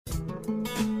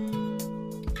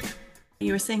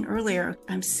you were saying earlier,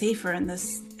 I'm safer in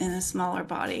a smaller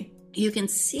body. You can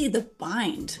see the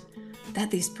bind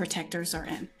that these protectors are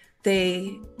in.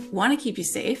 They want to keep you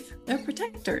safe. They're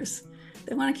protectors.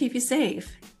 They want to keep you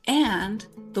safe. And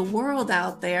the world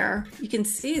out there, you can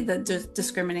see the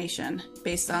discrimination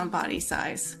based on body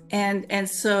size. And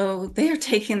so they're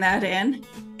taking that in.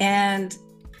 And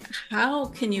how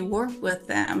can you work with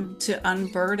them to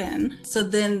unburden so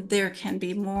then there can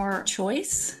be more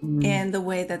choice in the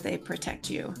way that they protect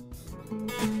you?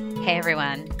 Hey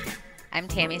everyone, I'm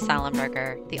Tammy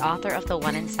Sollenberger, the author of The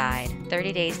One Inside,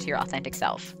 30 Days to Your Authentic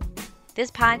Self.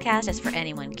 This podcast is for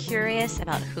anyone curious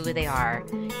about who they are,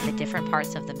 the different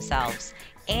parts of themselves,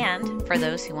 and for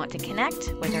those who want to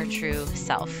connect with their true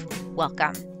self.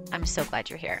 Welcome. I'm so glad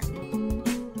you're here.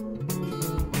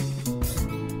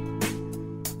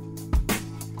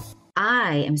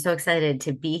 I am so excited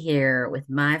to be here with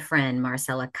my friend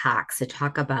Marcella Cox to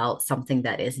talk about something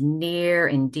that is near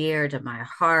and dear to my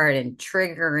heart and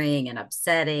triggering and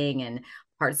upsetting. And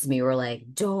parts of me were like,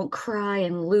 don't cry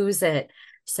and lose it.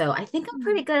 So I think I'm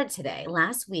pretty good today.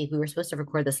 Last week, we were supposed to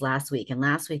record this last week. And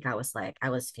last week I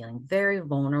was feeling very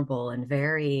vulnerable and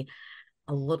a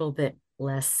little bit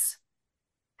less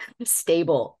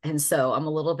stable. And so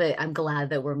I'm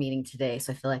glad that we're meeting today.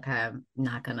 So I feel like I'm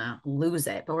not going to lose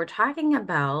it. But we're talking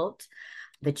about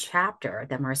the chapter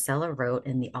that Marcella wrote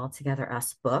in the Altogther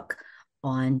Us book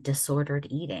on disordered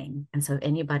eating. And so if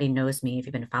anybody knows me, if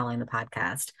you've been following the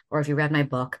podcast, or if you read my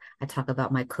book, I talk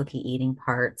about my cookie eating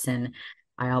parts. And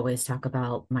I always talk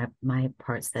about my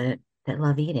parts that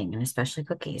love eating, and especially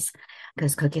cookies,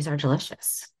 because cookies are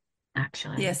delicious,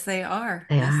 actually. Yes, they are.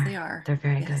 They They are. are. They're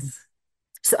very good.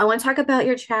 So I want to talk about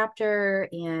your chapter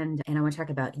and I want to talk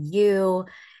about you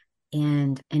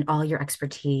and all your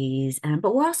expertise.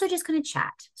 But we're also just going to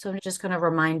chat. So I'm just going to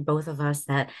remind both of us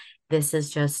that this is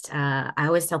just, I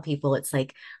always tell people it's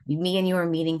like me and you are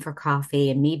meeting for coffee,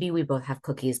 and maybe we both have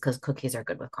cookies because cookies are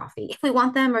good with coffee. If we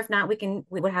want them, or if not, we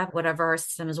would have whatever our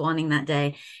system is wanting that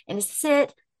day, and just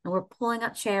sit and we're pulling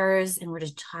up chairs and we're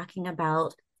just talking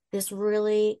about this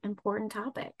really important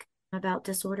topic about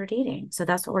disordered eating. So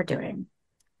that's what we're doing.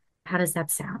 How does that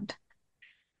sound?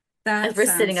 That As we're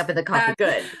sounds sitting up at the coffee.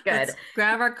 Good. Let's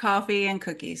grab our coffee and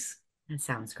cookies. That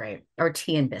sounds great. Or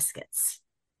tea and biscuits.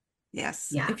 Yes.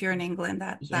 Yeah. If you're in England,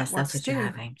 that Yes, works that's what too. you're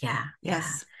having. Yeah.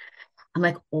 Yes. I'm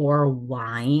like, or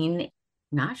wine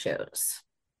nachos.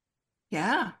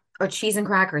 Yeah. Or cheese and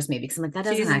crackers, maybe. Because I'm like, that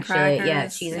doesn't Cheese and actually,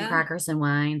 crackers. cheese and crackers and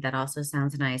wine. That also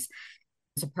sounds nice.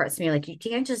 So parts of me like, you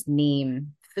can't just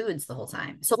name foods the whole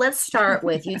time. So let's start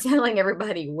with you telling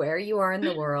everybody where you are in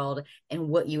the world and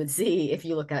what you would see if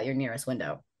you look out your nearest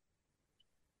window.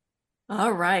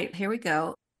 All right, here we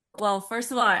go. Well,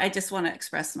 first of all, I just want to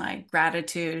express my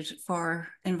gratitude for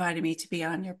inviting me to be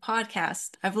on your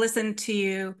podcast. I've listened to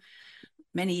you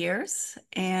many years,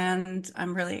 and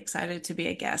I'm really excited to be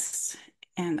a guest.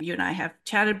 And you and I have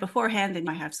chatted beforehand, and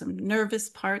I have some nervous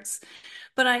parts,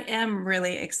 but I am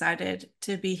really excited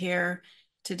to be here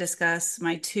to discuss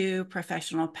my two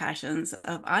professional passions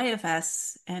of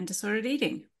IFS and disordered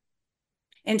eating.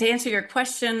 And to answer your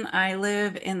question, I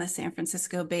live in the San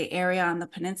Francisco Bay Area on the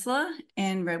peninsula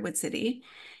in Redwood City.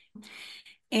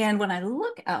 And when I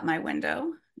look out my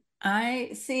window,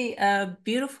 I see a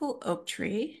beautiful oak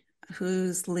tree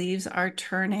whose leaves are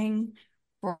turning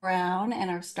brown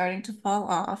and are starting to fall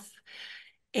off.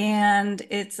 And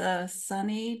it's a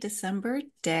sunny December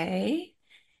day.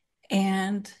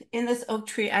 And in this oak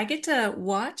tree, I get to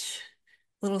watch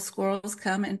little squirrels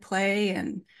come and play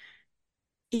and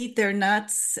eat their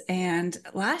nuts. And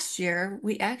last year,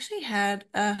 we actually had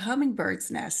a hummingbird's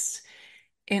nest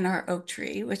in our oak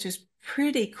tree, which is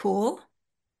pretty cool.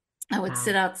 I would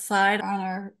sit outside on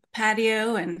our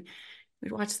patio and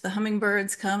we'd watch the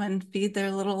hummingbirds come and feed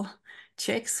their little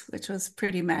chicks, which was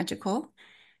pretty magical.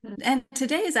 And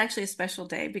today is actually a special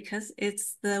day because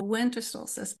it's the winter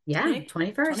solstice. Yeah, today,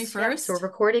 21st. 21st. Yep. So we're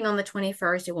recording on the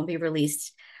 21st. It won't be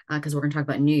released because we're going to talk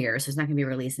about New Year. So it's not going to be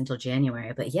released until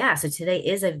January. But yeah, so today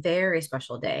is a very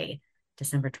special day,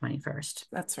 December 21st.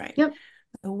 That's right. Yep.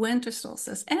 The winter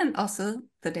solstice, and also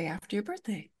the day after your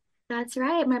birthday. That's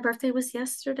right. My birthday was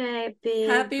yesterday. Big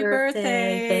Happy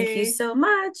birthday. Thank you so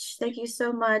much. Thank you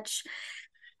so much.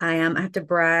 I have to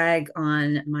brag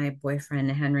on my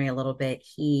boyfriend, Henry, a little bit.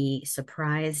 He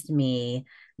surprised me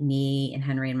and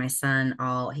Henry and my son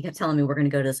he kept telling me we're going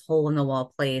to go to this hole in the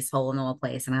wall place.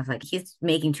 And I was like, he's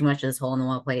making too much of this hole in the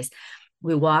wall place.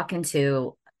 We walk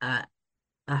into a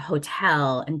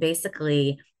hotel, and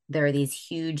basically there are these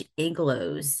huge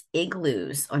igloos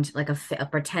on like a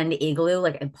pretend igloo,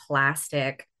 like in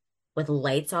plastic with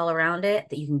lights all around it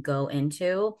that you can go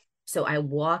into. So I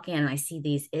walk in and I see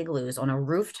these igloos on a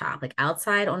rooftop, like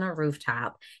outside on a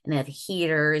rooftop, and they have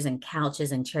heaters and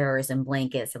couches and chairs and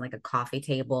blankets and like a coffee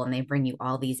table, and they bring you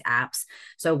all these apps.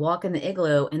 So I walk in the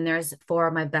igloo and there's four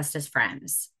of my bestest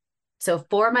friends. So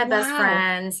four of my best Wow.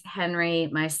 friends, Henry,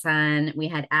 my son, we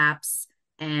had apps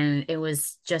and it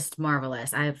was just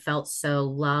marvelous. I felt so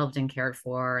loved and cared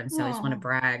for. And so I just want to Oh.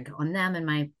 brag on them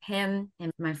and him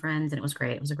and my friends. And it was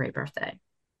great. It was a great birthday.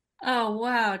 Oh,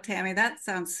 wow, Tammy, that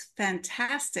sounds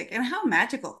fantastic. And how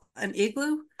magical. An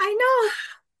igloo? I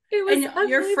know. It was And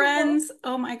your unbelievable. friends,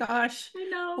 oh my gosh, I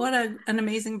know. what an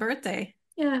amazing birthday.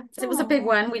 Yeah. It was a big Oh,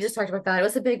 one. We just talked about that. It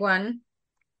was a big one.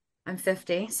 I'm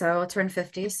 50, so I turned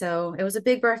 50. So it was a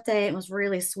big birthday. It was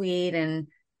really sweet. And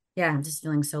yeah, I'm just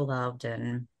feeling so loved.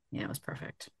 And yeah, it was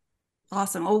perfect.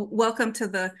 awesome. Oh, welcome to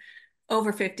the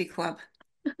over 50 club.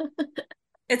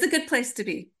 It's a good place to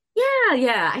be. Yeah,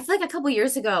 yeah. I feel like a couple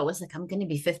years ago, it was like, I'm going to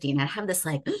be 50. And I have this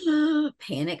like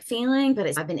panic feeling,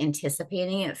 but I've been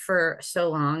anticipating it for so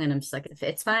long. And I'm just like,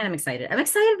 it's fine. I'm excited. I'm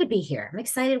excited to be here. I'm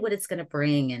excited what it's going to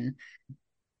bring. And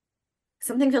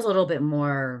something feels a little bit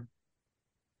more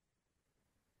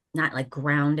not like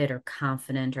grounded or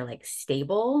confident or like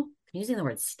stable. I'm using the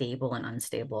word stable and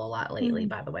unstable a lot lately, Mm,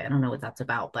 by the way. I don't know what that's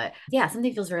about, but yeah,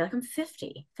 something feels very like I'm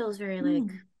 50. Feels very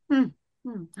like, mm,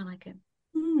 hmm, I like it.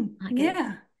 I like it.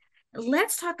 yeah.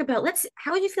 Let's talk about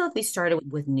how would you feel if we started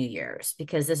with New Year's?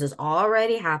 Because this is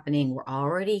already happening. We're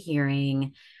already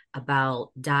hearing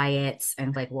about diets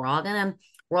and like we're all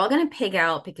gonna pig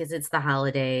out because it's the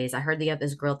holidays. I heard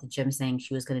this girl at the gym saying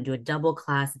she was gonna do a double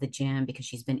class at the gym because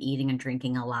she's been eating and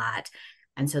drinking a lot.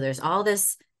 And so there's all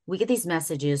this, we get these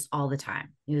messages all the time.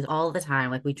 Use all the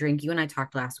time. Like we drink, you and I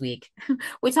talked last week.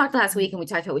 We talked last week and we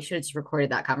talked about we should have just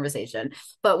recorded that conversation.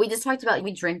 But we just talked about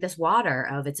we drink this water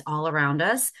of it's all around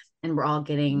us and we're all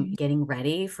getting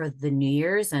ready for the New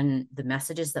Year's and the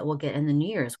messages that we'll get in the New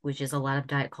Year's, which is a lot of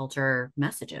diet culture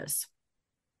messages.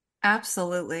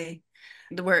 Absolutely.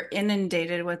 We're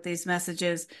inundated with these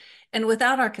messages and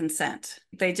without our consent.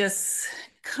 They just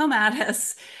come at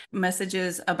us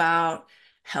messages about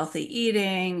healthy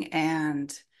eating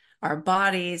and our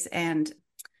bodies and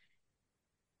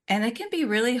it can be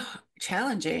really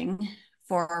challenging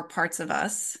for parts of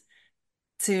us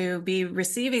to be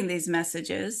receiving these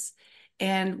messages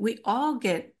and we all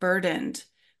get burdened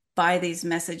by these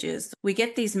messages. We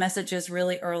get these messages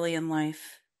really early in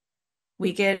life.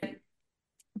 We get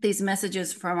these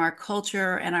messages from our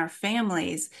culture and our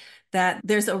families that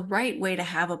there's a right way to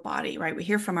have a body, right? We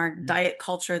hear from our diet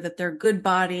culture that there are good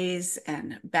bodies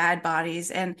and bad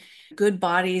bodies, and good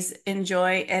bodies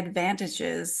enjoy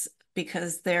advantages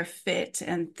because they're fit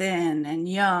and thin and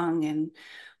young and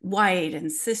white and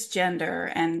cisgender,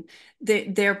 and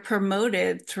they're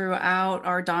promoted throughout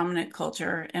our dominant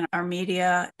culture and our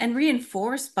media and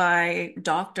reinforced by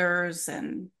doctors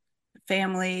and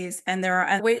families, and there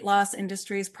are weight loss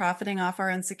industries profiting off our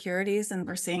insecurities, and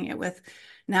we're seeing it with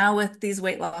these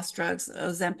weight loss drugs,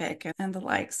 Ozempic and the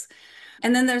likes.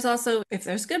 And then there's also, if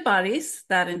there's good bodies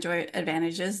that enjoy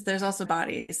advantages, there's also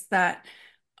bodies that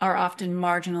are often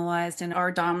marginalized in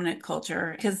our dominant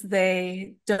culture because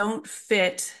they don't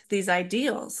fit these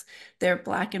ideals. They're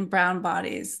Black and brown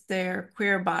bodies, they're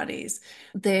queer bodies,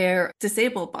 they're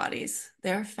disabled bodies,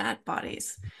 they're fat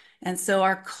bodies. And so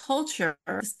our culture,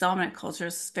 this dominant culture,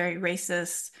 is very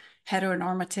racist,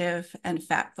 heteronormative, and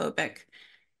fat phobic.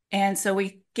 And so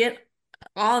we get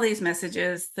all these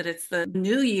messages that it's the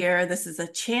new year. This is a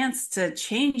chance to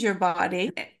change your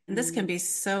body. And this can Mm. be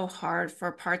so hard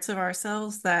for parts of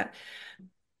ourselves that,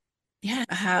 yeah,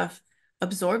 have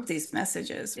absorbed these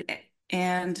messages.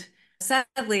 And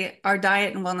sadly, our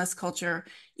diet and wellness culture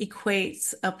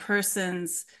equates a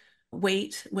person's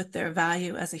weight with their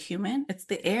value as a human. It's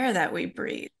the air that we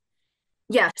breathe.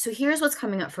 Yeah. So here's what's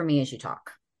coming up for me as you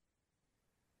talk.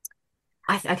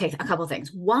 Okay, a couple of things.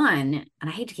 One, and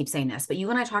I hate to keep saying this, but you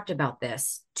and I talked about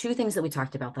this. Two things that we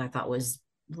talked about that I thought was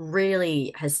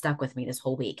really has stuck with me this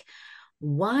whole week.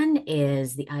 One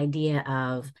is the idea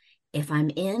of if I'm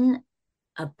in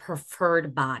a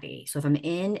preferred body, so if I'm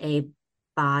in a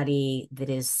body that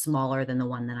is smaller than the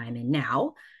one that I'm in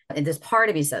now, and this part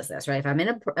of me says this, right?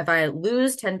 If I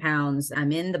lose 10 pounds,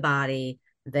 I'm in the body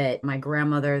that my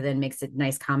grandmother then makes a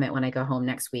nice comment when I go home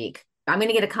next week. I'm going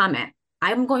to get a comment.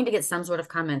 I'm going to get some sort of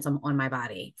comments on my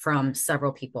body from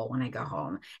several people when I go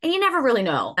home. And you never really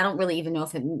know. I don't really even know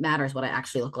if it matters what I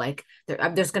actually look like.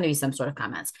 There's going to be some sort of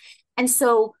comments. And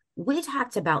so we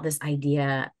talked about this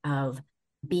idea of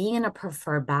being in a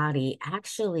preferred body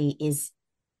actually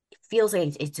feels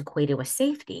like it's equated with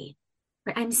safety.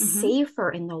 Right? I'm Mm-hmm.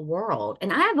 safer in the world.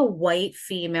 And I have a white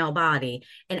female body,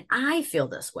 and I feel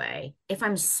this way. If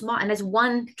I'm small, and it's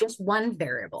just one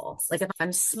variable. Like if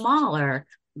I'm smaller,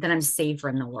 then I'm safer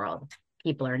in the world.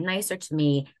 People are nicer to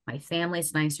me. My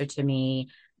family's nicer to me.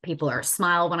 People are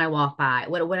smile when I walk by,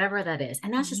 whatever that is.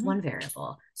 And that's just Mm-hmm. one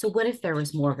variable. So what if there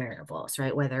was more variables,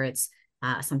 right? Whether it's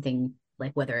something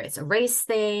like whether it's a race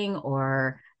thing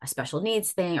or a special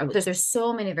needs thing, or there's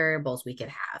so many variables we could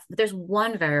have, but there's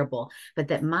one variable, but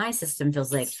that my system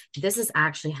feels like this is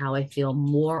actually how I feel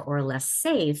more or less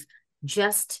safe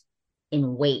just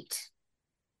in weight.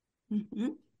 Mm-hmm.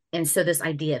 And so this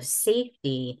idea of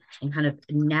safety and kind of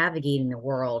navigating the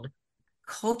world.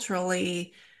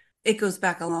 Culturally, it goes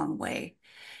back a long way.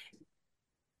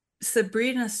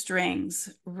 Sabrina Strings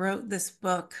wrote this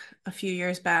book a few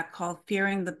years back called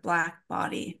Fearing the Black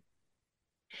Body.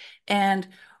 And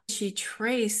she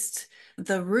traced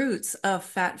the roots of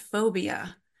fat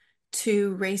phobia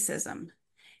to racism.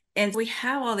 And we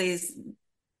have all these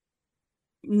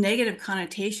negative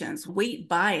connotations, weight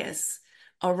bias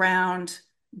around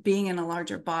being in a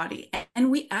larger body. And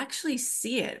we actually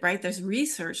see it, right? There's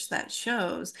research that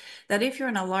shows that if you're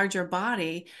in a larger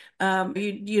body,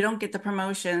 you don't get the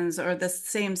promotions or the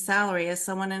same salary as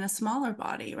someone in a smaller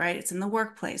body, right? It's in the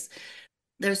workplace.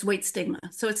 There's weight stigma.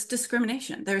 So it's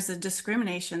discrimination. There's a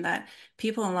discrimination that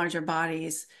people in larger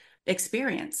bodies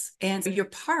experience. And your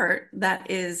part that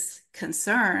is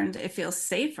concerned, it feels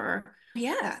safer.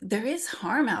 Yeah, there is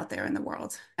harm out there in the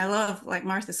world. I love, like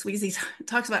Martha Sweezy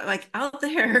talks about, like out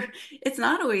there, it's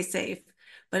not always safe,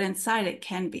 but inside it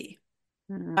can be.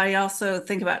 Mhm. I also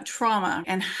think about trauma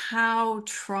and how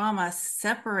trauma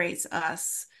separates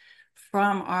us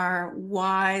from our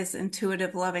wise,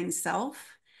 intuitive, loving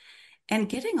self, and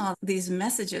getting all these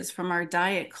messages from our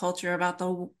diet culture about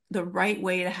the right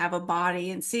way to have a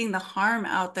body and seeing the harm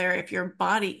out there if your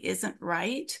body isn't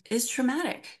right is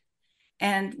traumatic.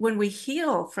 And when we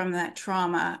heal from that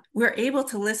trauma, we're able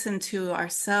to listen to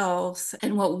ourselves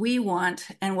and what we want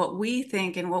and what we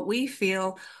think and what we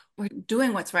feel. We're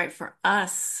doing what's right for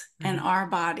us and Right. our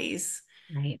bodies.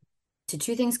 Right. So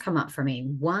two things come up for me.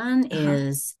 One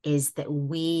Uh-huh. is that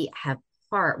we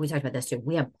talked about this too.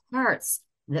 We have parts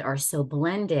that are so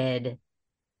blended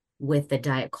with the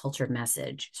diet culture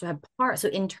message. So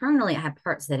internally I have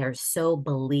parts that are so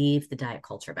believe the diet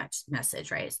culture message,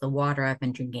 right? It's the water I've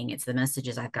been drinking, it's the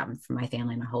messages I've gotten from my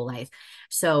family my whole life.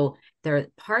 So there are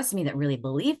parts of me that really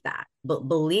believe that, but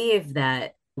believe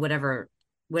that whatever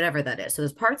that is. So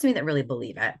there's parts of me that really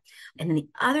believe it. And then the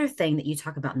other thing that you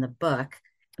talk about in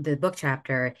the book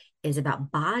chapter is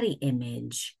about body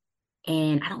image.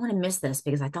 And I don't want to miss this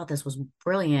because I thought this was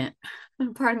brilliant.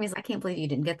 Part of me is like, I can't believe you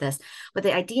didn't get this. But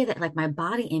the idea that like my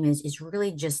body image is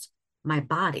really just my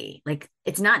body. Like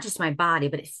it's not just my body,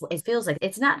 but it feels like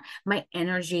it's not my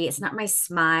energy. It's not my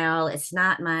smile. It's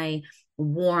not my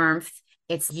warmth.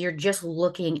 It's you're just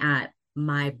looking at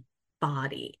my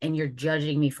body and you're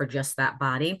judging me for just that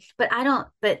body. But I don't,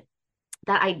 but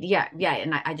that I yeah.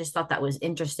 And I just thought that was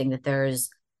interesting that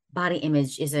there's body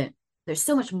image isn't there's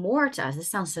so much more to us. This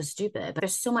sounds so stupid, but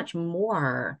there's so much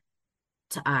more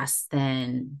to us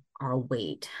than our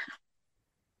weight.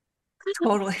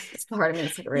 Totally. It's part of me.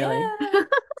 It's like, really?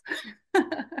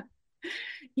 Yeah.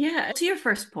 Yeah. To your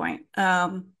first point,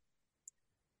 you're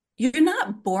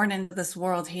not born into this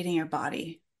world hating your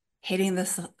body, hating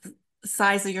the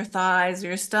size of your thighs or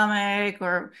your stomach,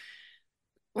 or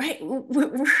right.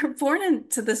 We're born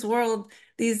into this world,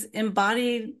 these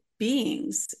embodied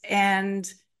beings,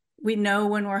 and we know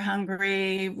when we're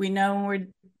hungry, we know when we're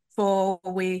full,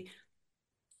 we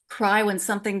cry when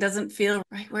something doesn't feel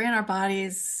right. We're in our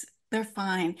bodies, they're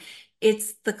fine.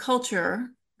 It's the culture,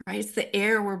 right? It's the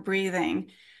air we're breathing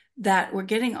that we're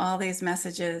getting all these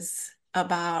messages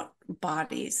about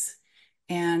bodies.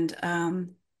 And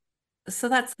so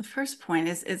that's the first point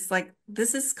is it's like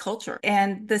this is culture.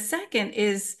 And the second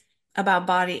is about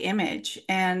body image.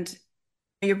 And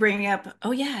you're bringing up, oh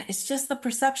yeah, it's just the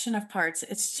perception of parts.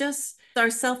 It's just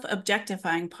our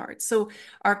self-objectifying parts. So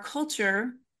our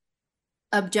culture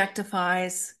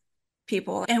objectifies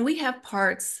people, and we have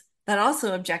parts that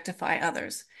also objectify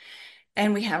others.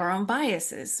 And we have our own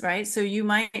biases, right? So you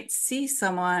might see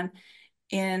someone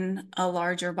in a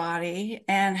larger body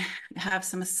and have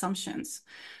some assumptions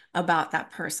about that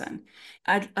person.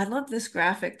 I love this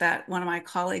graphic that one of my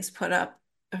colleagues put up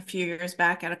a few years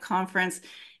back at a conference.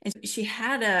 And she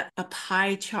had a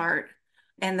pie chart,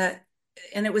 and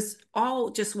it was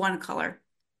all just one color.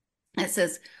 It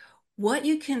says, what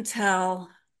you can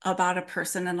tell about a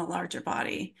person in a larger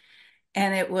body.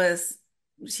 And it was,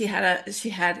 she had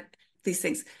these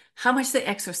things: how much they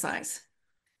exercise,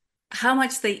 how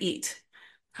much they eat,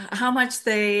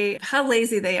 how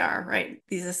lazy they are, right?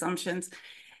 These assumptions.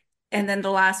 And then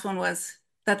the last one was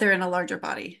that they're in a larger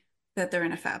body, that they're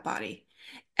in a fat body.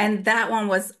 And that one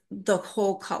was the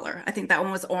whole color. I think that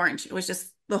one was orange. It was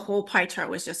just the whole pie chart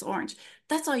was just orange.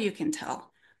 That's all you can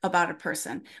tell about a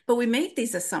person. But we make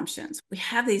these assumptions. We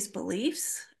have these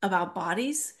beliefs about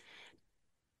bodies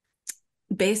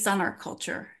based on our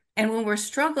culture. And when we're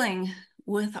struggling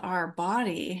with our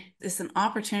body, it's an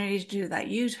opportunity to do that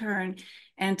U-turn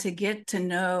and to get to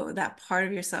know that part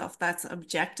of yourself that's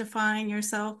objectifying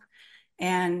yourself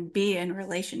and be in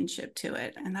relationship to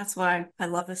it. And that's why I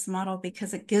love this model,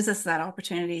 because it gives us that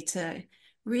opportunity to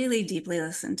really deeply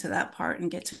listen to that part and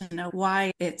get to know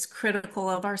why it's critical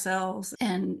of ourselves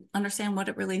and understand what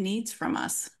it really needs from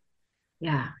us.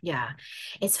 Yeah, yeah.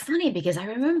 It's funny because I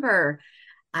remember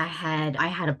I had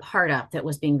a part up that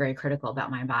was being very critical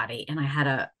about my body. And I had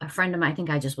a friend of mine, I think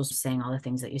I just was saying all the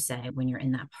things that you say when you're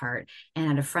in that part. And I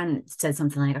had a friend said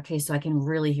something like, okay, so I can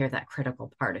really hear that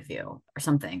critical part of you or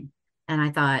something. And I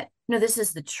thought, no, this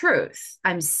is the truth.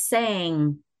 I'm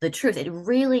saying the truth.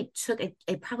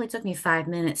 It probably took me 5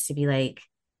 minutes to be like,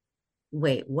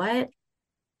 wait, what?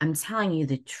 I'm telling you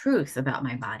the truth about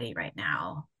my body right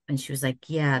now. And she was like,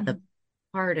 yeah, the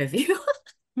part of you.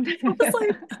 I was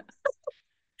like,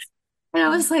 and I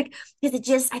was like, is it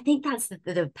just, I think that's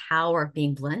the power of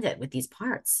being blended with these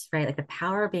parts, right? Like the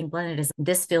power of being blended is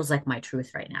this feels like my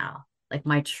truth right now. Like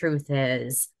my truth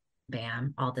is,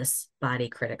 bam, all this body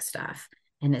critic stuff.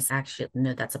 And it's actually,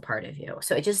 no, that's a part of you.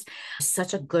 So it just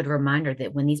such a good reminder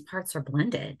that when these parts are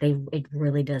blended, it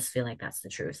really does feel like that's the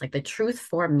truth. Like the truth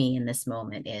for me in this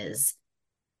moment is,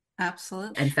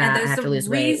 Absolutely. in And fact, I have to lose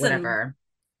weight, whatever.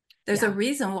 there's a Yeah.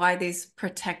 reason why these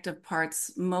protective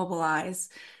parts mobilize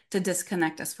to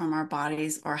disconnect us from our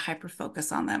bodies or hyper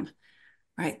focus on them,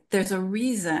 right? There's a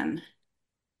reason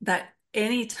that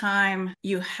anytime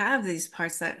you have these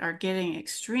parts that are getting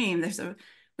extreme,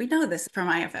 we know this from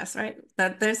IFS, right?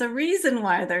 That there's a reason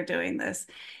why they're doing this.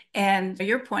 And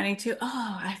you're pointing to,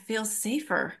 oh, I feel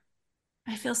safer.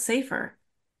 I feel safer.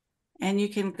 And you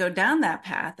can go down that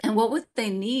path. And what would they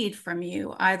need from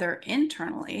you, either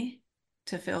internally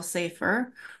to feel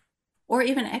safer or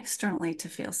even externally to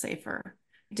feel safer?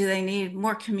 Do they need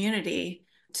more community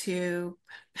to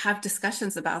have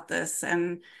discussions about this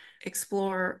and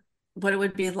explore what it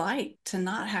would be like to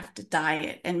not have to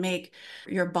diet and make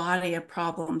your body a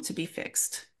problem to be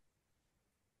fixed?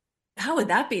 How would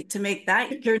that be to make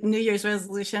that your New Year's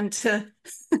resolution to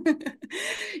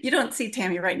you don't see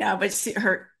Tammy right now, but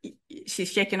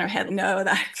she's shaking her head. No,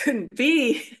 that couldn't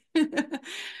be.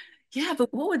 Yeah,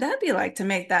 but what would that be like to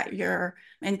make that your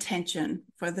intention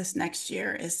for this next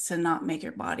year, is to not make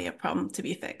your body a problem to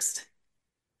be fixed?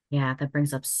 Yeah, that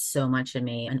brings up so much in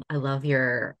me. And I love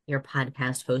your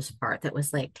podcast host part that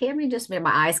was like, Tammy just made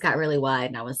my eyes got really wide.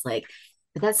 And I was like,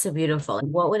 but that's so beautiful.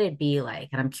 And what would it be like?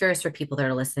 And I'm curious for people that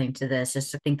are listening to this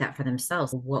just to think that for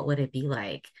themselves. What would it be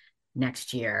like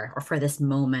next year or for this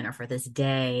moment or for this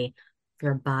day for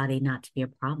your body not to be a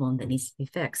problem that needs to be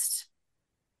fixed?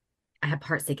 I have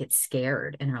parts that get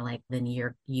scared and are like, then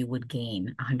you would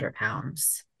gain 100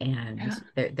 pounds. And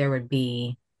Yeah. there'd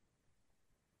be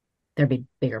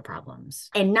bigger problems.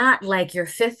 And not like you're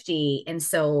 50. And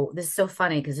so this is so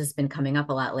funny because this has been coming up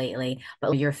a lot lately,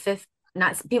 but you're 50,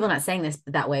 not people not saying this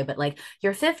that way, but like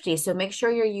you're 50. So make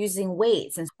sure you're using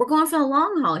weights. And we're going for the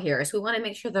long haul here. So we want to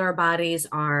make sure that our bodies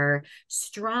are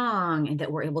strong and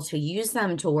that we're able to use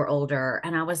them till we're older.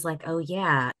 And I was like, oh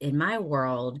yeah, in my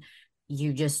world,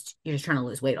 you're just trying to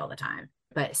lose weight all the time.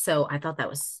 But so I thought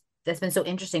that's been so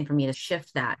interesting for me to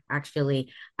shift that.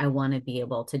 Actually, I want to be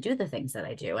able to do the things that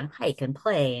I do and hike and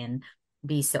play and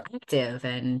be so active.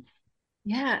 And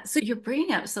Yeah. So you're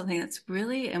bringing up something that's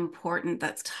really important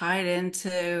that's tied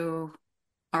into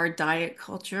our diet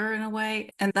culture in a way.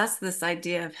 And that's this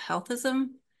idea of healthism.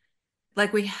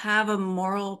 Like we have a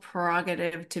moral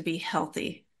prerogative to be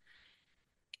healthy,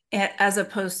 as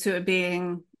opposed to it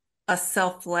being a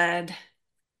self-led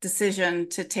decision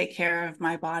to take care of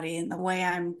my body and the way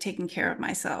I'm taking care of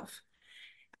myself.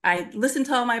 I listen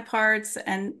to all my parts,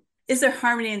 and is there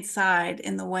harmony inside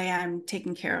in the way I'm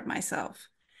taking care of myself?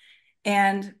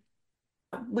 And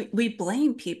we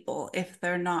blame people if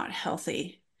they're not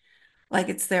healthy, like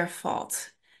it's their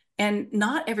fault. And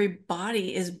not every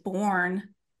body is born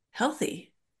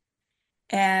healthy.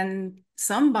 And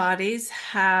some bodies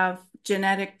have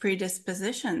genetic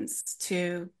predispositions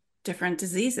to different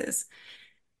diseases.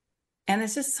 And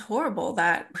it's just horrible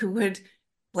that we would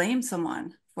blame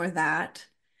someone for that.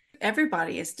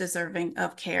 Everybody is deserving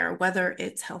of care, whether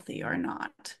it's healthy or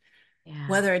not, yeah,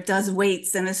 whether it does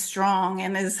weights and is strong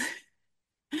and is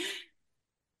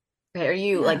Right. Are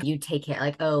you Yeah. like you take care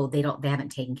like, oh, they haven't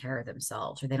taken care of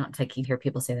themselves, or they don't take you hear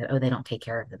people say that, oh, they don't take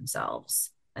care of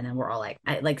themselves. And then we're all like,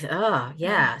 oh, Yeah.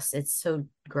 yes, it's so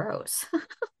gross.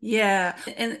 Yeah.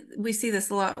 And we see this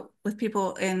a lot with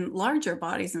people in larger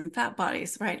bodies and fat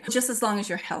bodies, right? Just as long as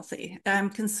you're healthy. I'm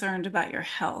concerned about your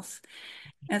health.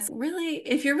 And it's really,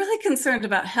 if you're really concerned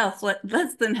about health,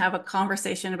 let's then have a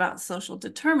conversation about social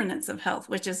determinants of health,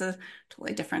 which is a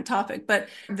totally different topic. But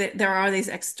there are these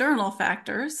external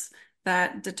factors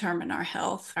that determine our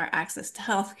health, our access to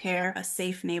healthcare, a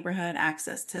safe neighborhood,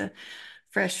 access to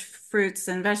fresh fruits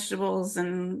and vegetables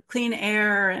and clean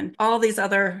air and all these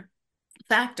other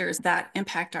factors that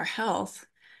impact our health.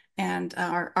 And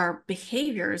our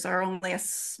behaviors are only a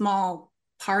small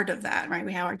part of that, right?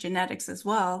 We have our genetics as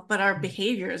well, but our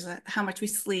behaviors, how much we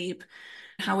sleep,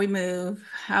 how we move,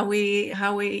 how we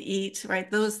eat, right?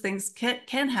 Those things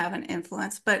can have an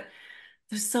influence, but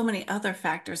there's so many other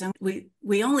factors, and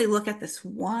we only look at this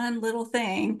one little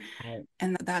thing, Right.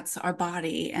 and that's our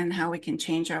body and how we can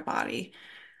change our body.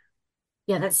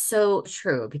 Yeah, that's so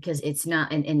true because it's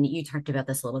not, and you talked about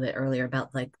this a little bit earlier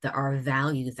about like our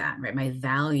value then, right? My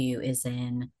value is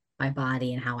in my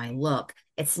body and how I look.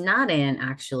 It's not in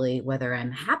actually whether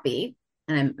I'm happy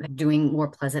and I'm doing more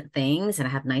pleasant things and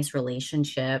I have nice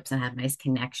relationships and I have nice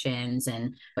connections.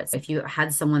 And but if you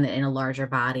had someone that in a larger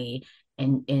body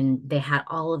and they had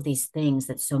all of these things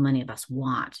that so many of us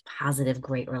want, positive,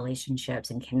 great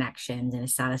relationships and connections and a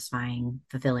satisfying,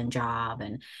 fulfilling job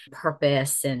and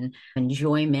purpose and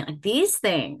enjoyment, like these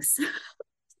things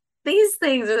are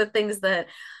the things that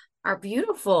are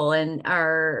beautiful and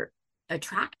are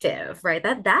attractive, right?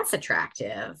 That's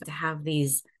attractive to have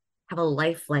a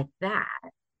life like that.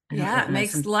 I Yeah, it know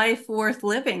makes some. life worth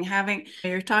living. Having,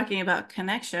 you're talking about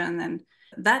connection, and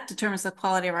that determines the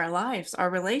quality of our lives, our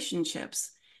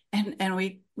relationships. And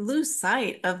we lose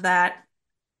sight of that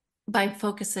by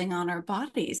focusing on our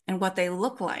bodies and what they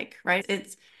look like, right?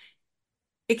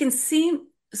 It can seem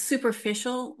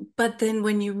superficial, but then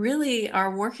when you really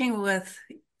are working with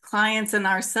clients and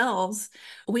ourselves,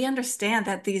 we understand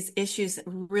that these issues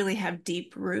really have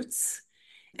deep roots,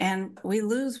 and we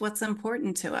lose what's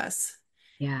important to us,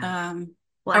 Yeah. um,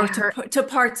 Well, I or heard. to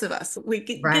parts of us. We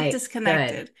get Right. Good.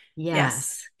 disconnected. Yes.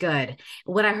 Yes. Good.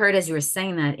 What I heard as you were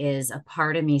saying that is a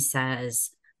part of me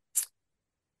says,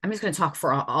 I'm just going to talk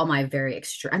for all my very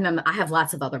extreme. I have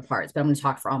lots of other parts, but I'm going to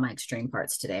talk for all my extreme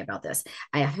parts today about this.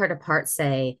 I heard a part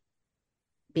say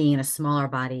being in a smaller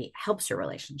body helps your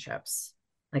relationships,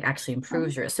 like actually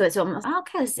improves your. So it's almost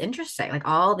okay. It's interesting. Like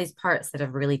all these parts that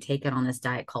have really taken on this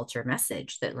diet culture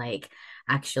message that like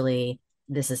actually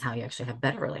this is how you actually have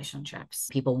better relationships.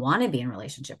 People want to be in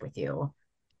relationship with you.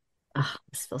 Oh,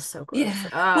 this feels so gross. Yeah.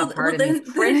 Like, oh, part Well, of me is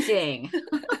then cringing.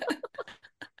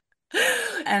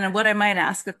 and what I might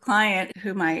ask a client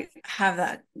who might have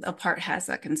that, a part has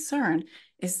that concern,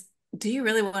 is, do you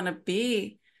really want to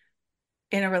be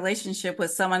in a relationship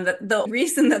with someone that the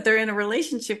reason that they're in a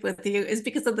relationship with you is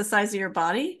because of the size of your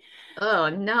body? Oh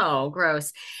no,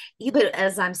 gross. But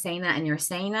as I'm saying that and you're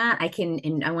saying that,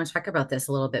 and I want to talk about this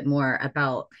a little bit more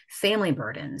about family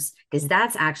burdens, because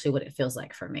that's actually what it feels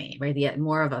like for me, right? The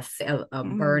more of a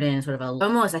Mm, burden, sort of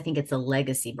almost, I think it's a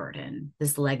legacy burden,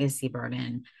 this legacy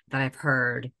burden that I've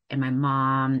heard in my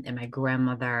mom and my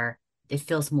grandmother. It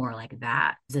feels more like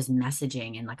that, this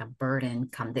messaging and like a burden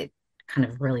come that kind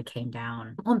of really came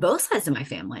down on both sides of my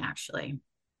family, actually.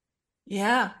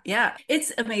 yeah, yeah.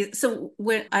 It's amazing. So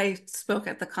when I spoke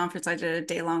at the conference, I did a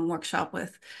day-long workshop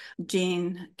with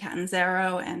Jean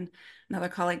Catanzaro and another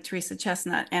colleague, Teresa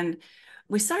Chestnut, and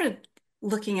we started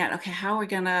looking at, okay, how are we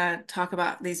going to talk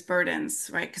about these burdens,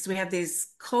 right? Because we have these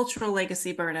cultural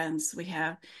legacy burdens, we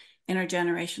have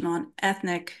intergenerational and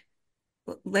ethnic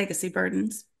legacy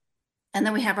burdens. And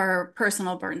then we have our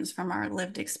personal burdens from our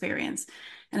lived experience.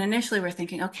 And initially we're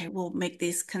thinking, okay, we'll make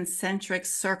these concentric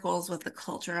circles with the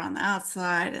culture on the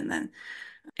outside, and then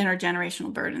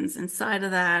intergenerational burdens inside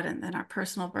of that, and then our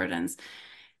personal burdens.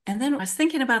 And then I was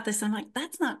thinking about this, I'm like,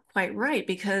 that's not quite right,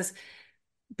 because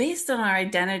based on our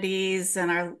identities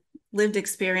and our lived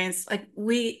experience, like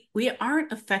we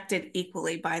aren't affected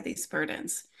equally by these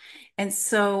burdens. And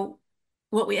so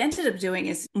what we ended up doing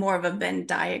is more of a Venn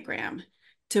diagram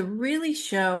to really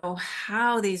show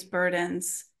how these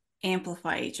burdens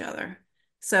amplify each other.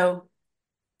 So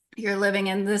you're living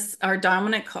in this, our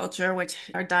dominant culture, which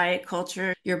our diet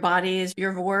culture, your body is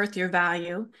your worth, your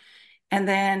value. And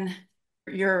then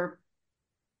your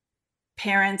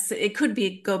parents, it could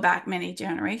be go back many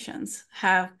generations,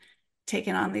 have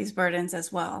taken on these burdens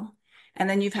as well. And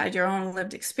then you've had your own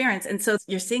lived experience. And so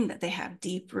you're seeing that they have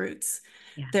deep roots.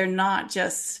 Yeah. They're not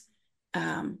just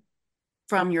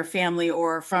from your family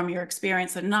or from your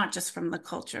experience and not just from the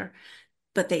culture,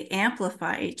 but they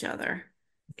amplify each other.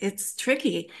 It's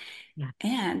tricky. Yeah.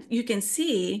 And you can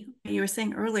see, you were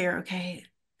saying earlier, okay,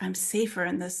 I'm safer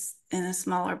in a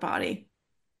smaller body.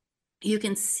 You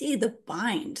can see the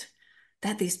bind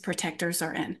that these protectors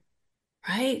are in,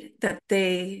 right? That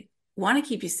they want to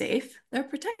keep you safe. They're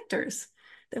protectors.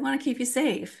 They want to keep you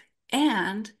safe.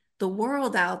 And the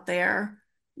world out there,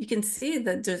 you can see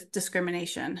the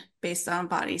discrimination based on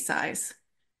body size.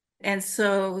 And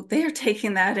so they're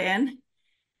taking that in.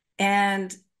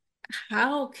 And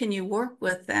how can you work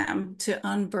with them to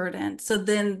unburden? So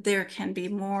then there can be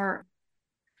more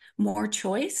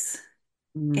choice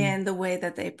Mm, in the way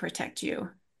that they protect you.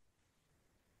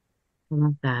 I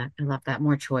love that. I love that.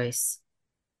 More choice.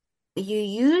 You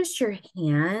used your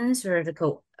hands sort of to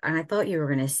go, and I thought you were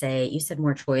going to say, you said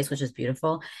more choice, which is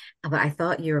beautiful, but I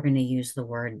thought you were going to use the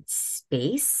word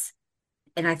space.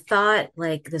 And I thought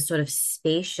like the sort of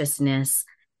spaciousness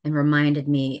and reminded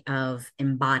me of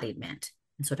embodiment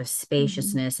and sort of Mhm.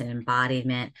 spaciousness and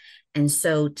embodiment. And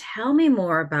so tell me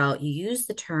more about, you use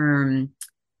the term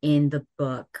in the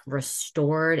book,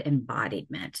 restored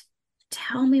embodiment.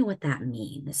 Tell me what that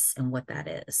means and what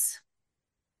that is.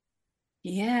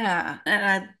 Yeah. And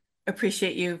I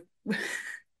appreciate you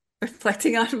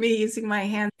reflecting on me using my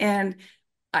hand. And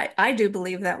I do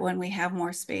believe that when we have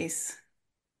more space,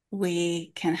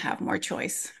 we can have more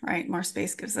choice, right? More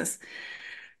space gives us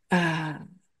uh,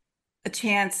 a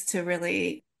chance to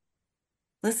really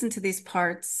listen to these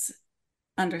parts,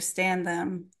 understand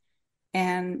them,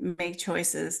 and make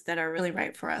choices that are really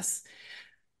right for us.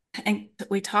 And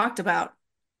we talked about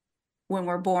when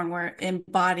we're born, we're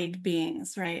embodied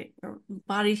beings, right? We're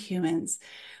embodied humans.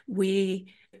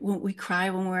 We cry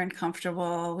when we're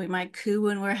uncomfortable. We might coo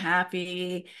when we're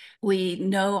happy. We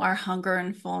know our hunger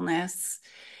and fullness,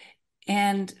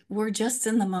 and we're just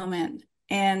in the moment.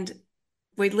 And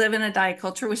we live in a diet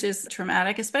culture, which is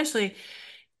traumatic, especially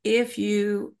if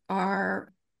you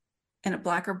are in a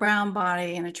black or brown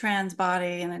body, in a trans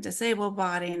body, in a disabled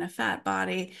body, in a fat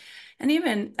body, and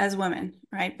even as women,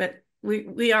 right? But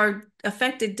we are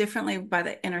affected differently by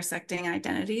the intersecting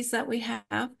identities that we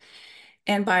have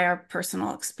and by our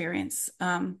personal experience.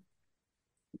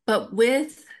 But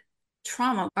with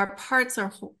trauma, our parts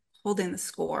are holding the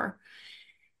score,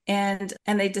 and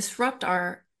they disrupt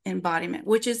our embodiment,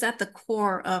 which is at the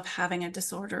core of having a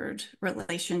disordered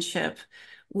relationship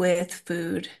with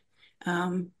food.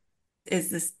 Um,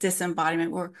 is this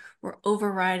disembodiment. We're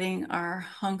overriding our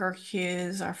hunger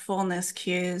cues, our fullness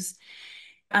cues.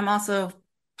 I'm also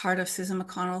part of Susan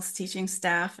McConnell's teaching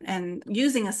staff, and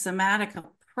using a somatic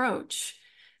approach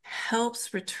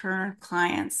helps return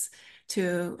clients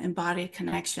to embodied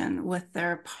connection with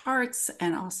their parts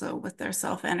and also with their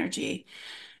self energy.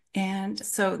 And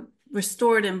so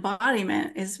restored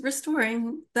embodiment is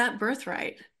restoring that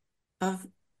birthright of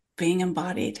being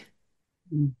embodied.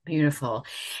 Beautiful.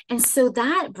 And so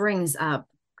that brings up,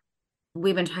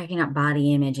 we've been talking about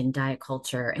body image and diet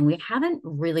culture, and we haven't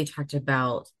really talked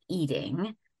about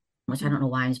eating, which I don't know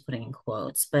why I'm just putting in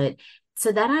quotes, but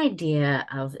so that idea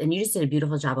of, and you just did a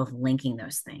beautiful job of linking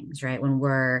those things, right? When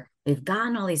we've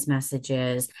gotten all these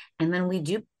messages, and then we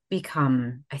do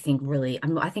become, I think, really,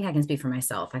 I think I can speak for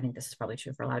myself. I think this is probably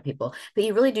true for a lot of people, but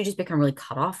you really do just become really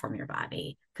cut off from your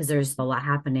body because there's a lot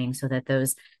happening, so that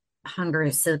those hunger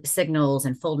signals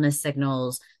and fullness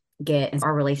signals get,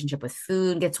 our relationship with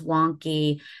food gets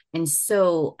wonky. And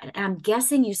so I'm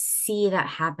guessing you see that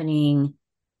happening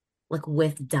like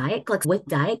with diet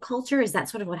culture. Is that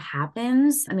sort of what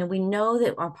happens? I mean, we know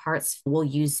that our parts will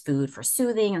use food for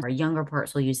soothing, and our younger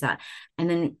parts will use that. And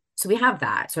then so we have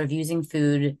that sort of using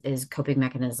food as coping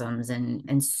mechanisms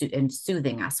and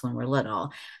soothing us when we're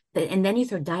little. And then you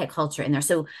throw diet culture in there.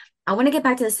 So I want to get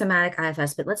back to the somatic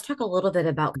IFS, but let's talk a little bit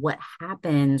about what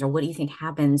happens, or what do you think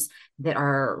happens, that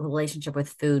our relationship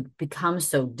with food becomes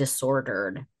so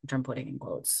disordered, which I'm putting in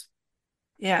quotes.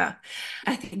 Yeah,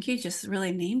 I think you just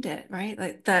really named it, right?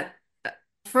 Like that.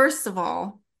 First of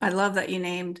all, I love that you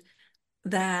named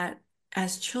that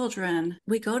as children,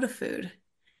 we go to food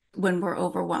when we're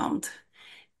overwhelmed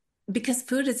because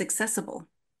food is accessible,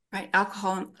 right?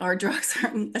 Alcohol or drugs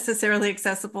aren't necessarily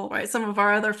accessible, right? Some of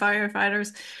our other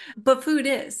firefighters, but food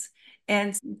is.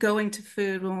 And going to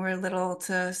food when we're little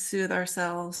to soothe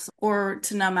ourselves or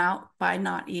to numb out by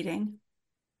not eating,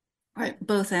 right?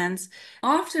 Both ends.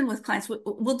 Often with clients,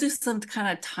 we'll do some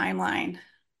kind of timeline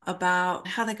about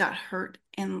how they got hurt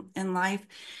in life,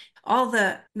 all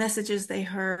the messages they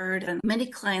heard. And many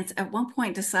clients at one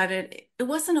point decided it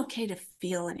wasn't okay to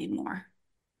feel anymore,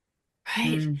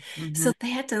 right? Mm-hmm. So they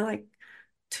had to like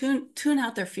tune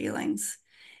out their feelings.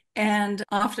 And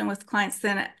often with clients,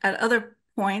 then at other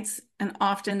points, and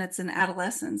often it's in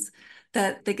adolescence,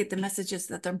 that they get the messages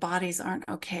that their bodies aren't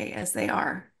okay as they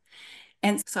are.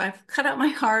 And so I've cut out my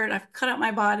heart, I've cut out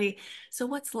my body. So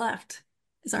what's left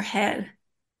is our head,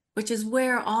 which is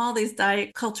where all these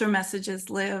diet culture messages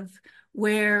live,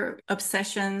 where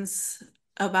obsessions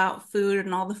about food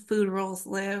and all the food rules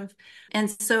live. And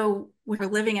so we're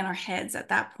living in our heads at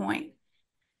that point.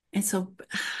 And so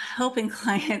helping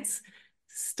clients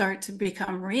start to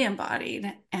become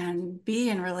re-embodied and be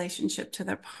in relationship to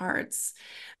their parts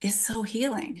is so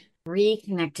healing.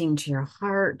 Reconnecting to your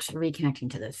heart, reconnecting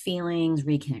to the feelings,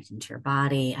 reconnecting to your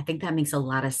body. I think that makes a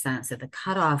lot of sense that the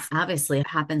cutoff obviously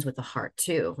happens with the heart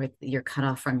too, right? You're cut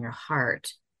off from your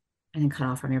heart and then cut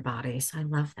off from your body. So I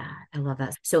love that. I love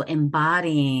that. So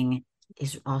embodying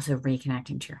is also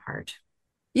reconnecting to your heart.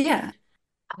 Yeah.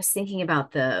 I was thinking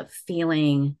about the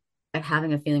feeling of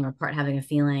having a feeling or part having a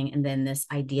feeling, and then this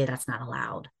idea that's not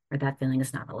allowed or that feeling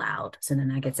is not allowed. So then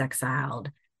that gets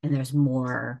exiled, and there's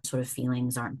more sort of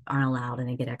feelings aren't allowed, and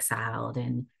they get exiled,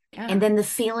 and Yeah. then the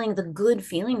feeling, the good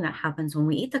feeling that happens when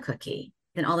we eat the cookie.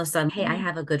 Then all of a sudden, hey, I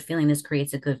have a good feeling. This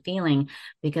creates a good feeling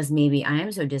because maybe I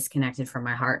am so disconnected from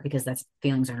my heart because that's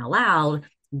feelings aren't allowed.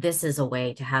 This is a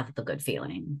way to have the good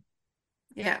feeling.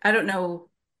 Yeah. I don't know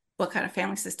what kind of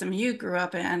family system you grew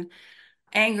up in.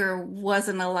 Anger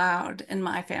wasn't allowed in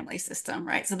my family system,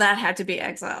 right? So that had to be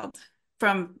exiled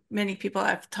from many people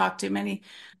I've talked to, many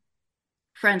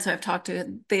friends who I've talked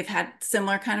to. They've had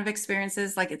similar kind of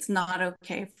experiences. Like it's not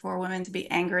okay for women to be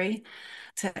angry,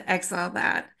 to exile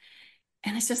that.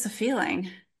 And it's just a feeling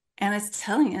and it's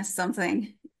telling us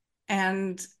something.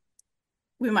 And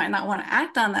we might not want to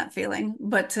act on that feeling,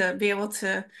 but to be able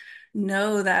to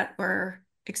know that we're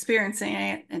experiencing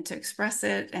it and to express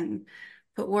it and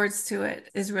put words to it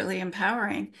is really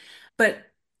empowering. But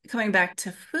coming back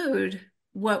to food,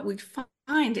 what we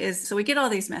find is so we get all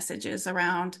these messages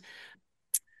around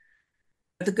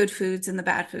the good foods and the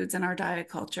bad foods in our diet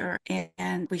culture,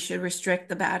 and we should restrict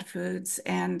the bad foods.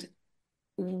 And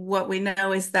what we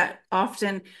know is that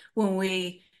often when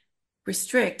we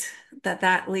restrict,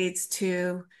 that leads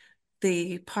to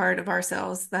the part of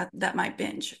ourselves that might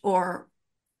binge or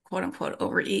quote unquote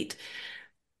overeat.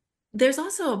 There's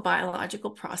also a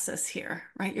biological process here,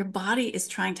 right? Your body is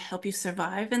trying to help you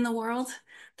survive in the world.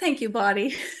 Thank you,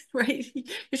 body, right?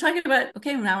 You're talking about,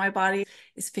 okay, now my body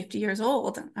is 50 years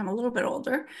old. I'm a little bit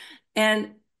older.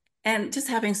 And and just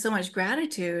having so much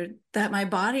gratitude that my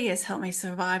body has helped me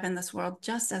survive in this world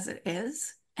just as it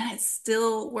is. And it's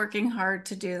still working hard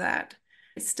to do that.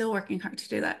 It's still working hard to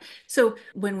do that. So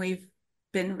when we've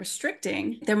been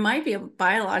restricting, there might be a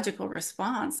biological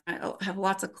response. I have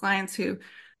lots of clients who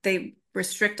they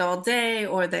restrict all day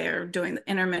or they're doing the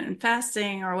intermittent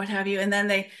fasting or what have you. And then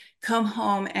they come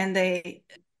home and they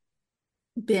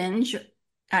binge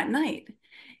at night.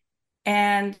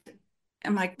 And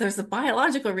I'm like, there's a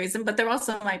biological reason, but there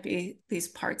also might be these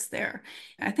parts there.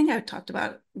 I think I talked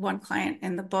about one client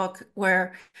in the book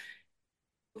where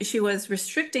she was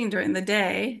restricting during the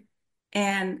day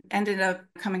and ended up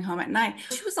coming home at night.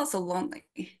 She was also lonely,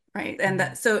 right?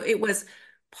 And so it was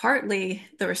partly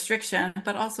the restriction,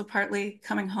 but also partly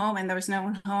coming home and there was no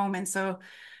one home. And so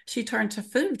she turned to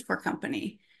food for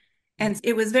company. And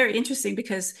it was very interesting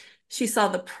because she saw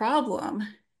the problem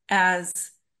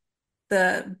as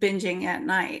the binging at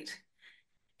night.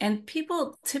 And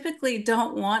people typically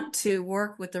don't want to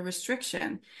work with the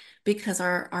restriction because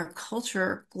our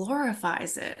culture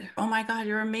glorifies it. Oh my God,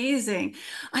 you're amazing.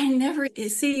 I never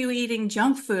see you eating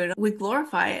junk food. We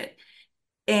glorify it.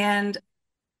 And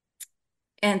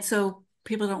and so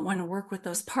people don't want to work with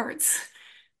those parts.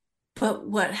 But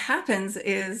what happens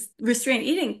is restrained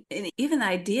eating, and even the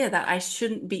idea that I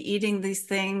shouldn't be eating these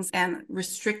things and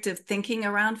restrictive thinking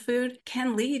around food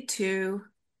can lead to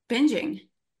binging.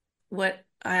 What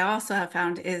I also have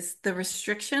found is the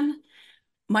restriction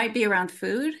might be around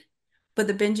food, but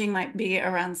the binging might be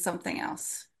around something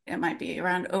else. It might be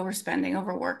around overspending,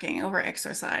 overworking,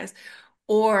 overexercise,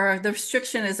 or the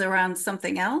restriction is around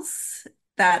something else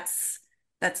that's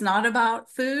not about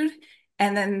food.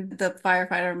 And then the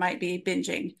firefighter might be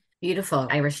binging. Beautiful.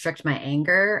 I restrict my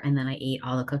anger and then I eat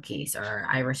all the cookies, or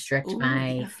I restrict Oh,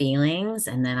 my yeah. feelings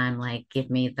and then I'm like,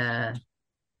 give me the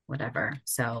whatever.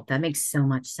 So that makes so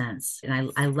much sense.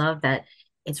 And I love that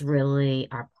it's really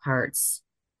our parts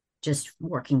just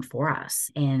working for us.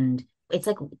 And it's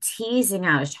like teasing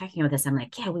out. I was talking about this. I'm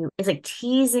like, yeah, it's like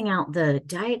teasing out the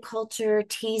diet culture,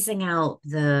 teasing out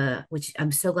which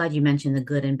I'm so glad you mentioned the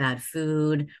good and bad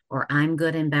food, or I'm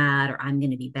good and bad, or I'm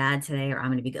going to be bad today, or I'm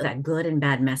going to be good. That good and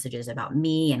bad messages about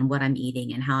me and what I'm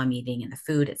eating and how I'm eating and the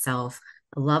food itself.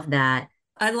 I love that.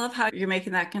 I love how you're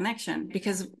making that connection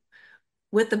because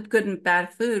with the good and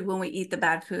bad food, when we eat the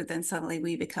bad food, then suddenly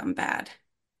we become bad.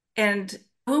 And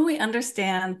when we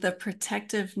understand the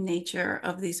protective nature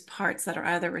of these parts that are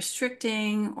either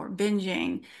restricting or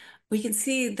binging, we can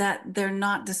see that they're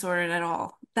not disordered at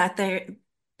all, that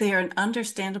they are an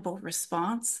understandable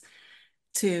response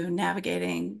to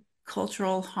navigating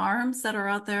cultural harms that are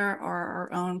out there or our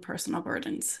own personal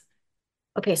burdens.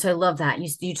 Okay, so I love that.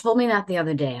 You told me that the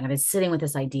other day, and I've been sitting with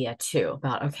this idea too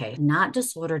about, okay, not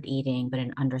disordered eating, but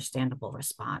an understandable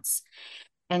response.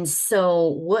 And so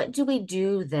what do we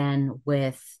do then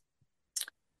with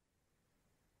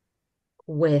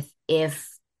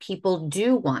if people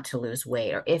do want to lose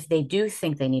weight, or if they do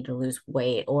think they need to lose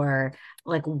weight, or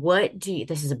like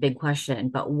this is a big question,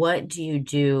 but what do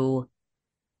you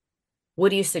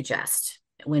suggest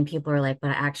when people are like, but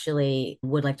I actually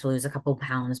would like to lose a couple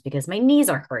pounds because my knees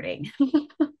are hurting?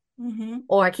 Mm-hmm.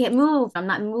 Or I can't move. I'm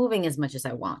not moving as much as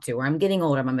I want to, or I'm getting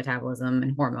older, my metabolism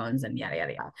and hormones and yada,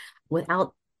 yada, yada,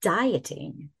 without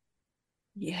dieting.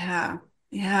 Yeah.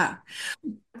 Yeah.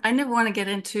 I never want to get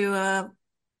into a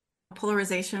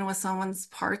polarization with someone's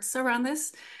parts around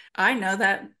this. I know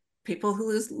that people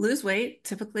who lose weight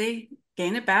typically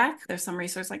gain it back. There's some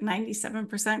research like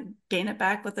 97% gain it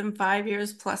back within 5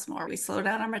 years plus more. We slow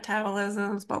down our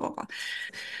metabolisms, blah, blah, blah.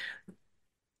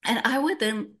 And I would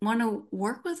then want to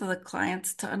work with the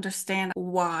clients to understand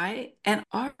why, and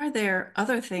are there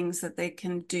other things that they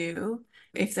can do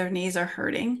if their knees are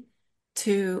hurting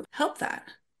to help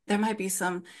that? There might be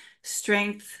some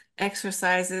strength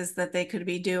exercises that they could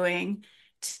be doing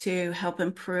to help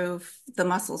improve the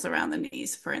muscles around the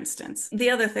knees, for instance. The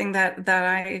other thing that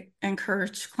I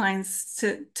encourage clients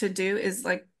to do is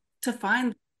like to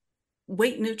find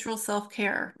weight neutral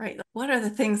self-care, right? What are the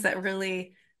things that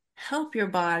really help your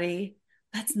body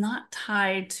that's not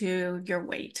tied to your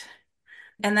weight?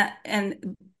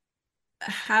 And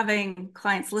having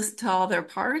clients listen to all their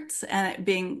parts and it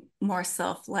being more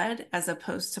self-led as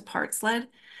opposed to parts-led,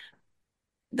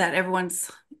 that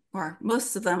everyone's or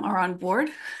most of them are on board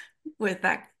with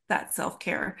that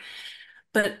self-care.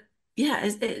 But yeah,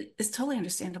 it's totally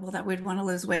understandable that we'd want to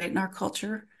lose weight in our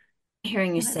culture. Hearing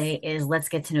you And it's say is let's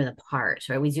get to know the part,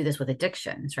 right? We do this with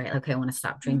addictions, right? Okay, I want to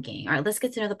stop drinking. All right, let's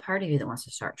get to know the part of you that wants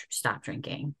to stop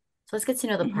drinking. So let's get to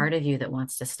know the mm-hmm. part of you that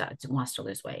wants to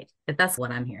lose weight. If that's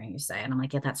what I'm hearing you say. And I'm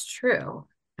like, yeah, that's true.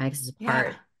 Right? Because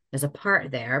Yeah. there's a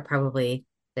part there, probably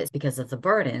that's because of the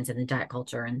burdens and the diet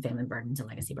culture and family burdens and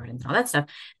legacy burdens and all that stuff.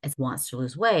 It wants to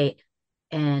lose weight.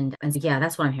 And so, yeah,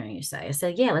 that's what I'm hearing you say. I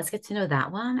said, yeah, let's get to know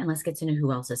that one and let's get to know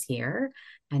who else is here.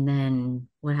 And then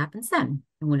what happens then?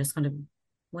 And we're just going to,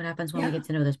 what happens when we Yeah. get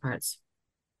to know those parts?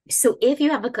 So if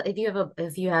you have a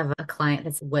client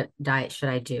that's what diet should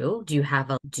I do? Do you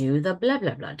have a do the blah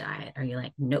blah blah diet? Are you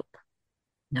like, nope,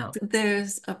 no.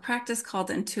 There's a practice called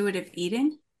intuitive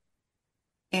eating,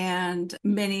 and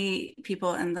many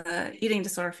people in the eating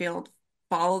disorder field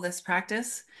follow this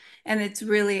practice. And it's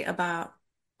really about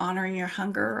honoring your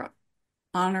hunger,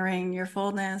 honoring your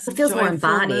fullness, It feels more joyful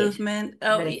embodied. movement. Right.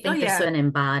 Oh, I oh think there's yeah,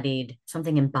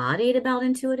 something embodied about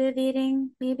intuitive eating,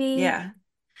 maybe. yeah.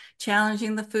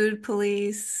 Challenging the food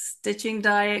police, stitching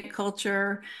diet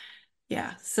culture.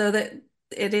 Yeah, so that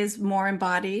it is more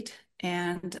embodied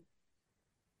and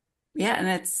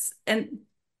yeah, and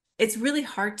it's really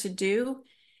hard to do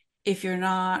if you're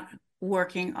not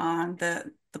working on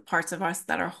the parts of us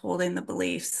that are holding the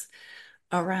beliefs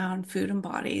around food and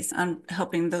bodies on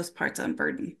helping those parts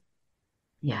unburden.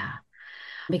 Yeah.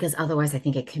 Because otherwise I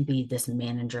think it can be this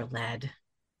manager led,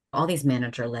 all these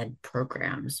manager led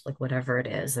programs, like whatever it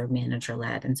is, they're manager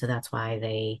led. And so that's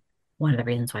why one of the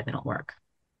reasons why they don't work.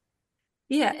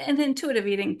 Yeah, and intuitive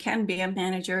eating can be a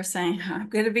manager saying, I'm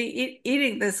going to be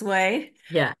eating this way,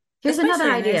 Yeah. Here's another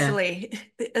especially idea. initially,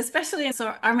 especially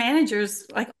so our managers,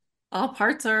 like all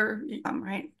parts are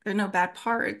right. There are no bad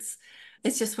parts.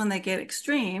 It's just when they get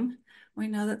extreme, we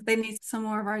know that they need some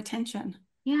more of our attention.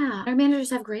 Yeah. Our managers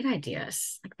have great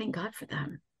ideas. Like, thank God for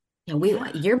them. Yeah,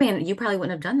 Yeah. you probably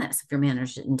wouldn't have done this if your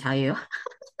manager didn't tell you,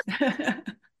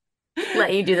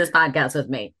 let you do this podcast with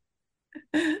me.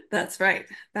 That's right.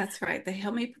 That's right. They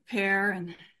help me prepare,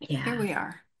 and here Yeah. we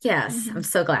are. Yes. I'm Mhm.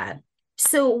 so glad.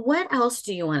 So, what else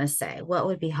do you want to say? What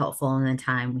would be helpful in the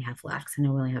time we have left? 'Cause I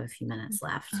know we only have a few minutes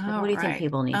left. Like, what All do you think right.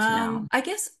 people need to know? I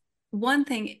guess one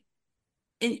thing,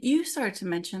 and you started to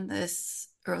mention this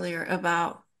earlier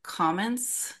about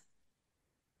comments.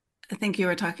 I think you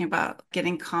were talking about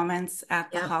getting comments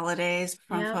at the Yep. holidays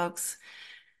from Yep. folks.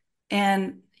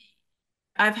 And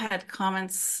I've had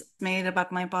comments made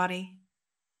about my body.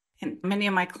 And many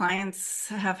of my clients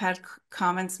have had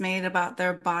comments made about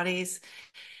their bodies.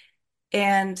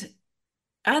 And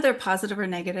either positive or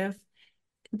negative,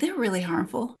 they're really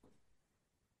harmful.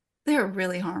 They're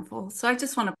really harmful. So I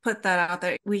just want to put that out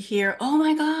there. We hear, oh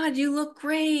my God, you look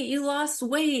great. You lost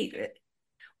weight.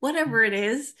 Whatever it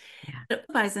is, Yeah. it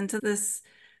buys into this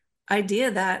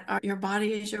idea that your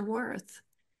body is your worth.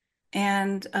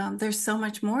 And there's so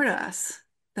much more to us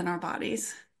than our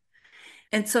bodies.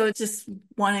 And so just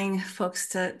wanting folks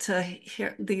to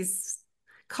hear these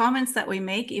comments that we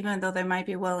make, even though they might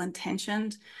be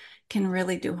well-intentioned, can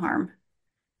really do harm.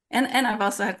 And I've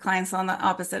also had clients on the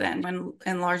opposite end when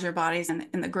in larger bodies and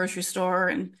in the grocery store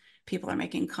and people are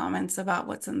making comments about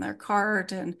what's in their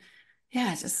cart. And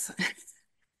yeah, just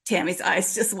Tammy's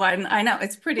eyes just widen. I know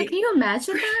it's Yeah, can pretty. you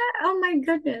imagine that? Oh my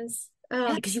goodness. Oh,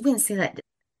 Yeah, because you wouldn't say that,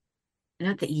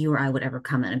 not that you or I would ever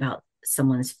comment about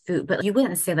someone's food, but you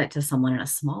wouldn't say that to someone in a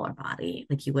smaller body.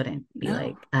 Like you wouldn't be no.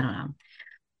 like, I don't know.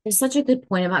 There's such a good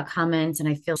point about comments, and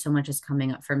I feel so much is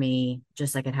coming up for me,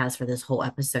 just like it has for this whole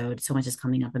episode. So much is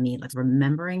coming up for me, like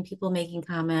remembering people making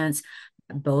comments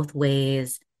both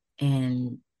ways.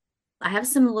 And I have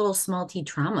some little small t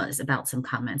traumas about some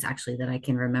comments actually that I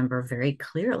can remember very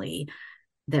clearly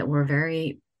that were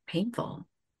very painful.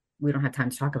 We don't have time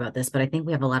to talk about this, but I think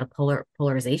we have a lot of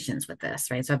polarizations with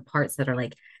this, right? So I have parts that are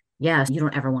like, yes, you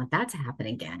don't ever want that to happen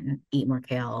again. Eat more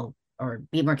kale or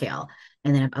eat more kale.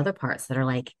 And then I have other parts that are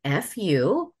like, F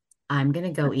you, I'm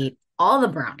gonna go eat all the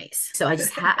brownies. So I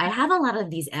have a lot of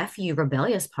these F you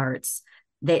rebellious parts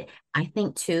that I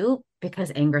think too,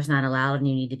 because anger is not allowed and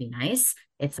you need to be nice.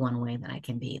 It's one way that I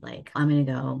can be like, I'm gonna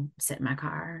go sit in my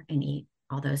car and eat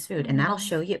all those food. And that'll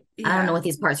show you. I don't know Yeah. what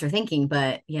these parts are thinking,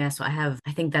 but yeah, so I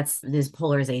think that's these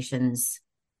polarizations.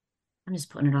 I'm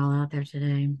just putting it all out there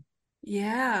today.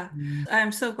 Yeah. Mm.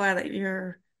 I'm so glad that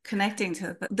you're connecting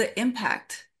to the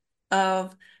impact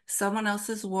of someone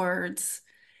else's words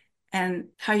and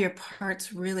how your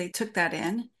parts really took that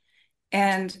in.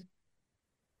 And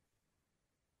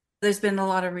there's been a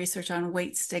lot of research on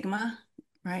weight stigma,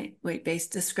 right?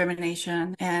 Weight-based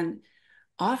discrimination. And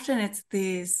often it's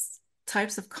these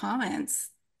types of comments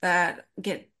that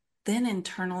get then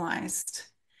internalized.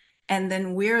 And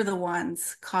then we're the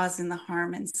ones causing the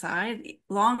harm inside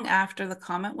long after the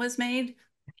comment was made.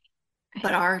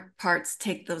 But our parts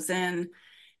take those in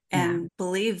Yeah. and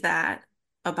believe that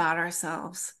about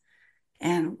ourselves.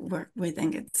 And we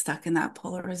then get stuck in that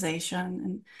polarization.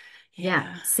 And Yeah.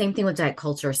 yeah. Same thing with diet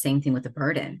culture, same thing with the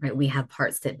burden, right? We have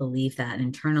parts that believe that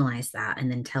and internalize that and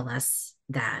then tell us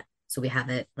that. So we have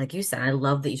it, like you said, I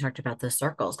love that you talked about those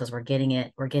circles because we're getting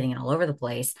it all over the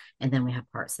place. And then we have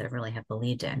parts that really have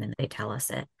believed it and then they tell us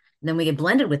it. And then we get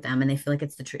blended with them and they feel like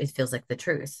it's the truth. It feels like the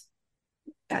truth.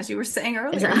 As you were saying Is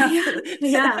earlier, that, not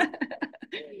yeah.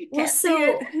 Well, can't see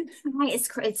so it.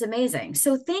 right, it's amazing.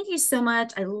 So thank you so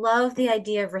much. I love the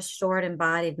idea of restored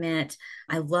embodiment.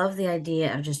 I love the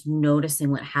idea of just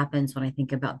noticing what happens when I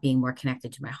think about being more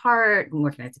connected to my heart,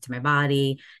 more connected to my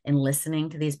body, and listening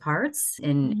to these parts,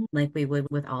 and Mhm. like we would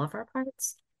with all of our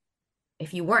parts.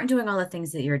 If you weren't doing all the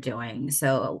things that you're doing,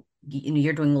 so you know,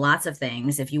 you're doing lots of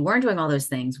things. If you weren't doing all those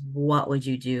things, what would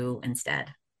you do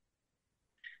instead?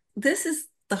 This is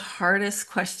the hardest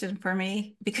question for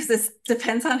me because this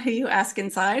depends on who you ask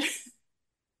inside.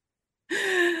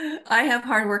 I have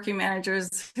hardworking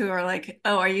managers who are like,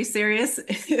 "Oh, are you serious?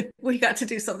 We got to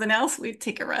do something else. We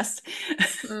take a rest."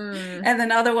 Mm, And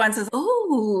then other ones is,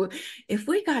 "Oh, if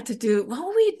we got to do what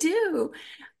would we do?"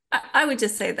 I would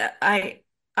just say that I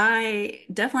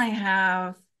definitely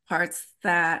have parts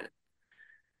that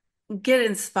get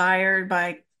inspired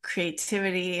by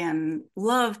creativity and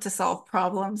love to solve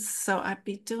problems. So I'd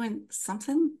be doing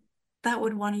something that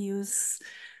would want to use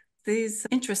these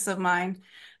interests of mine.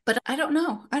 But I don't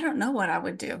know. I don't know what I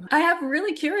would do. I have a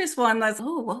really curious one that's,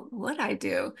 oh, what would I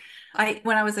do?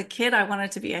 When I was a kid, I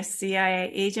wanted to be a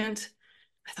CIA agent.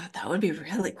 I thought that would be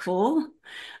really cool.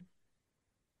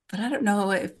 But I don't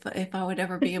know if I would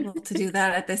ever be able to do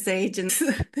that at this age and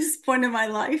this point in my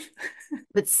life.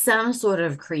 but some sort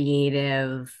of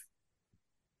creative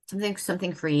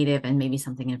something creative and maybe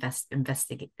something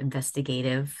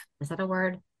investigative. Is that a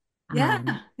word? Yeah,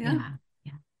 yeah. Yeah,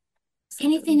 yeah.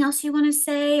 Anything Absolutely. else you want to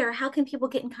say, or how can people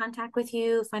get in contact with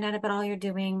you, find out about all you're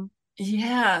doing?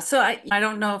 Yeah, so I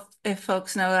don't know if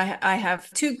folks know I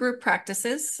have two group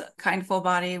practices, Kind Full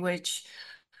Body, which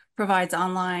provides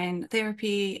online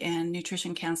therapy and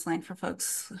nutrition counseling for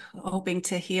folks hoping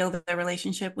to heal their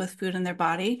relationship with food and their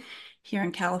body here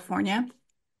in California.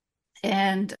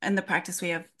 And in the practice, we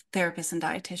have therapists and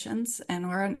dietitians, and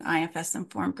we're an IFS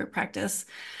informed group practice.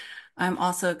 I'm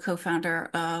also a co-founder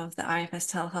of the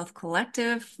IFS Telehealth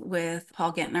Collective with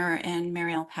Paul Gentner and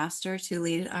Marielle Pastor, two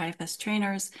lead IFS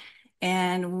trainers.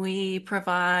 And we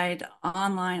provide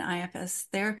online IFS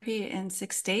therapy in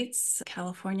 6 states: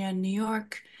 California, New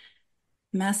York,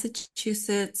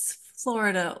 Massachusetts,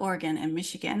 Florida, Oregon, and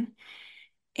Michigan.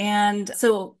 And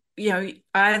so,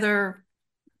 either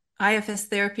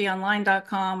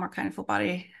ifstherapyonline.com or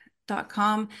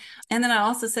kindoffullbody.com. And then I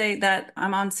also say that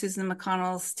I'm on Susan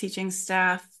McConnell's teaching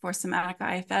staff for Somatic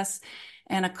IFS,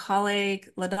 and a colleague,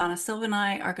 LaDonna Silva, and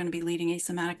I are going to be leading a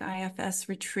Somatic IFS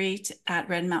retreat at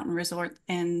Red Mountain Resort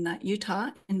in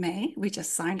Utah in May. We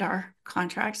just signed our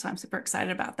contract, so I'm super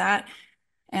excited about that.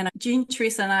 And Jean,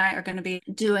 Teresa, and I are going to be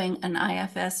doing an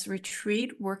IFS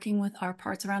retreat, working with our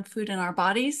parts around food in our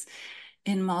bodies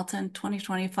in Malta in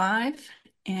 2025.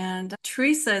 And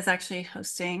Teresa is actually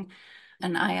hosting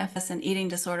an IFS and eating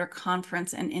disorder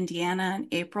conference in Indiana in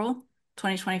April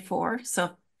 2024.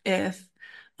 So if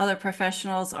other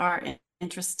professionals are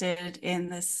interested in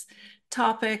this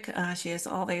topic, she has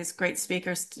all these great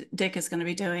speakers. Dick is going to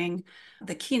be doing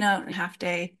the keynote half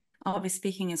day. I'll be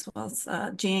speaking, as well as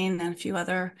Jean and a few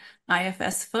other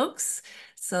IFS folks.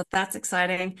 So that's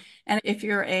exciting. And if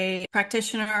you're a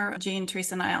practitioner, Jean,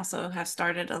 Teresa, and I also have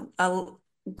started a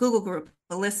Google group,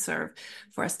 a listserv,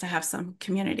 for us to have some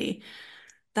community.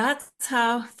 That's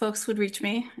how folks would reach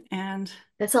me. And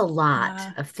That's a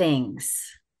lot of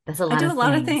things. That's a I lot do a of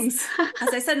lot of things. things. As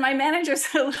I said, my manager's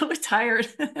a little bit tired.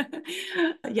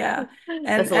 Yeah.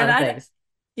 That's And a lot and of I things.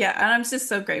 yeah, and I'm just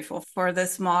so grateful for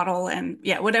this model. And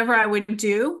yeah, whatever I would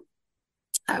do,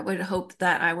 I would hope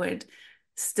that I would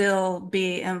still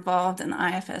be involved in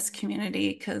the IFS community,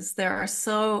 because there are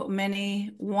so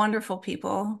many wonderful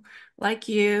people like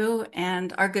you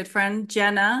and our good friend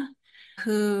Jenna,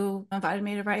 who invited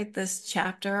me to write this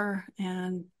chapter.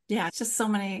 And yeah, just so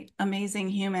many amazing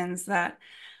humans that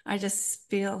I just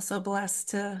feel so blessed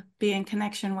to be in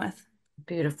connection with.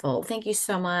 Beautiful. Thank you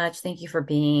so much. Thank you for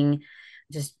being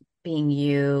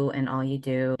you and all you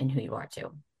do and who you are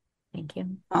too. Thank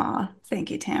you. Aw, thank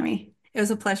you, Tammy. It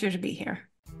was a pleasure to be here.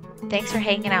 Thanks for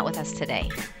hanging out with us today.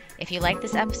 If you like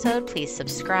this episode, please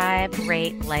subscribe,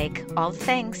 rate, like, all the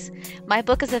things. My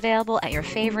book is available at your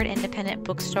favorite independent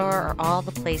bookstore or all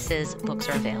the places books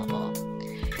are available.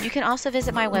 You can also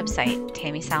visit my website,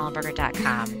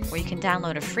 tammysalenberger.com, where you can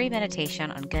download a free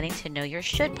meditation on getting to know your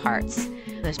should parts.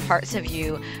 Those parts of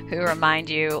you who remind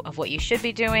you of what you should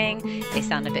be doing. They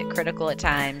sound a bit critical at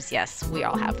times. Yes, we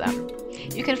all have them.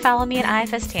 You can follow me at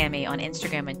IFS Tammy on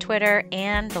Instagram and Twitter,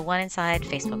 and the One Inside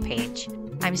Facebook page.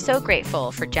 I'm so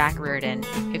grateful for Jack Reardon,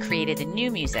 who created the new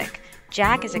music.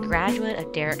 Jack is a graduate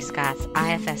of Derek Scott's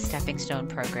IFS Stepping Stone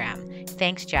program.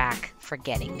 Thanks, Jack, for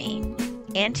getting me.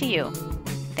 And to you,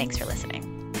 thanks for listening.